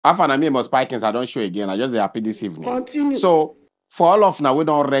Alpha and Amos Pikings, I don't show again. I just be happy this evening. Continue. So for all of now, we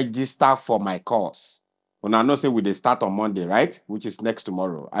don't register for my course. Una know say we dey start on Monday, right? Which is next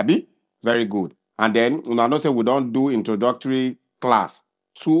tomorrow. Abi? Very good. And then una know say we don't do introductory class.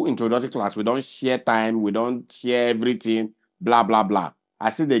 2 introductory class. We don't share time. We don't share everything. Blah blah blah. I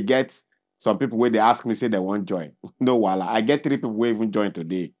see they get some people where they ask me say they won't join. No wahala. I get 3 people who even join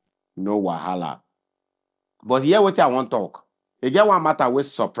today. No wahala. But here what I want talk. Again, one matter will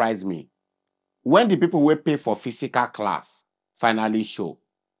surprise me. When the people will pay for physical class finally show,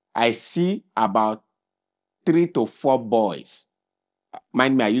 I see about 3 to 4 boys.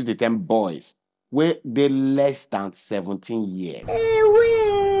 Mind me, I use the term boys, where they less than 17 years.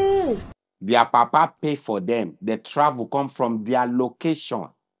 Their papa pay for them. The travel come from their location.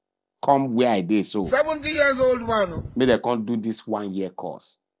 Come where I did so. 70 years old man. May they can't do this 1 year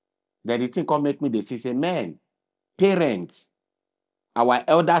course. Then the thing come make me they say, man, parents, our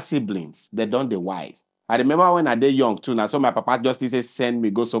elder siblings, they done the wise. I remember when I was young too. Now, so my papa just say, send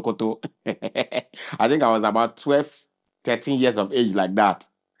me go Sokoto. I think I was about 12, 13 years of age like that.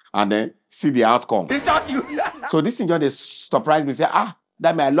 And then see the outcome. Is that you? So this thing just surprised me. Say,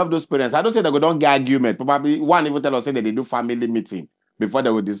 that mean I love those parents. I don't say they go don't get argument. Probably one even tell us say that they do family meeting before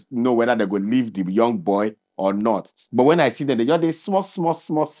they would know whether they go leave the young boy or not. But when I see them, they just they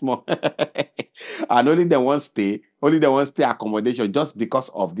small. And only they won't stay accommodation just because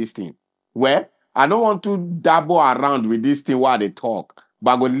of this thing. Well, I don't want to dabble around with this thing while they talk,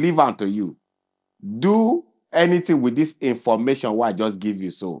 but I go leave on to you. Do anything with this information what I just give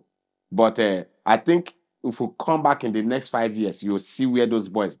you so. But I think if we come back in the next 5 years, you'll see where those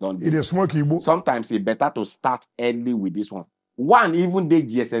boys don't It is smoky. Sometimes it's better to start early with this one. One, even they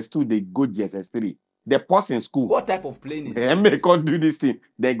GSS2, they go GSS3. The person in school. What type of plane is They may can't do this thing.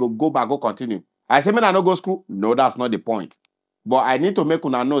 They go back, go continue. I say, man, I don't go school. No, that's not the point. But I need to make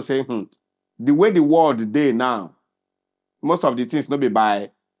una know, say, the way the world today now, most of the things not be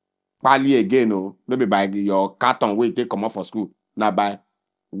by pali again, no be by your carton way take come out for school. Now by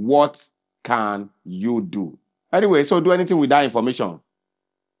what can you do? Anyway, so do anything with that information.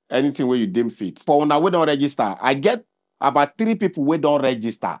 Anything where you deem fit. For una we don't register. I get about 3 people who don't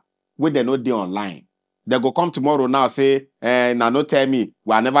register, where they know they online. They go come tomorrow now, say, now no tell me,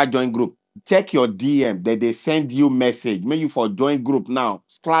 we are never join group. Check your DM, they send you message. Make you for join group now.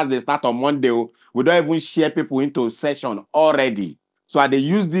 Class they start on Monday. We don't even share people into session already. So they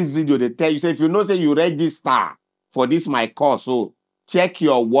use this video, they tell you, say, if you know, say you register for this my course, so check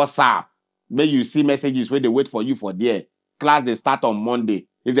your WhatsApp. Make you see messages where they wait for you for there. Class they start on Monday.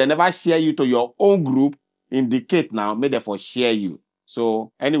 If they never share you to your own group, indicate now, may they for share you.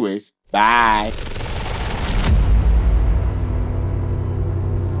 So anyways, bye.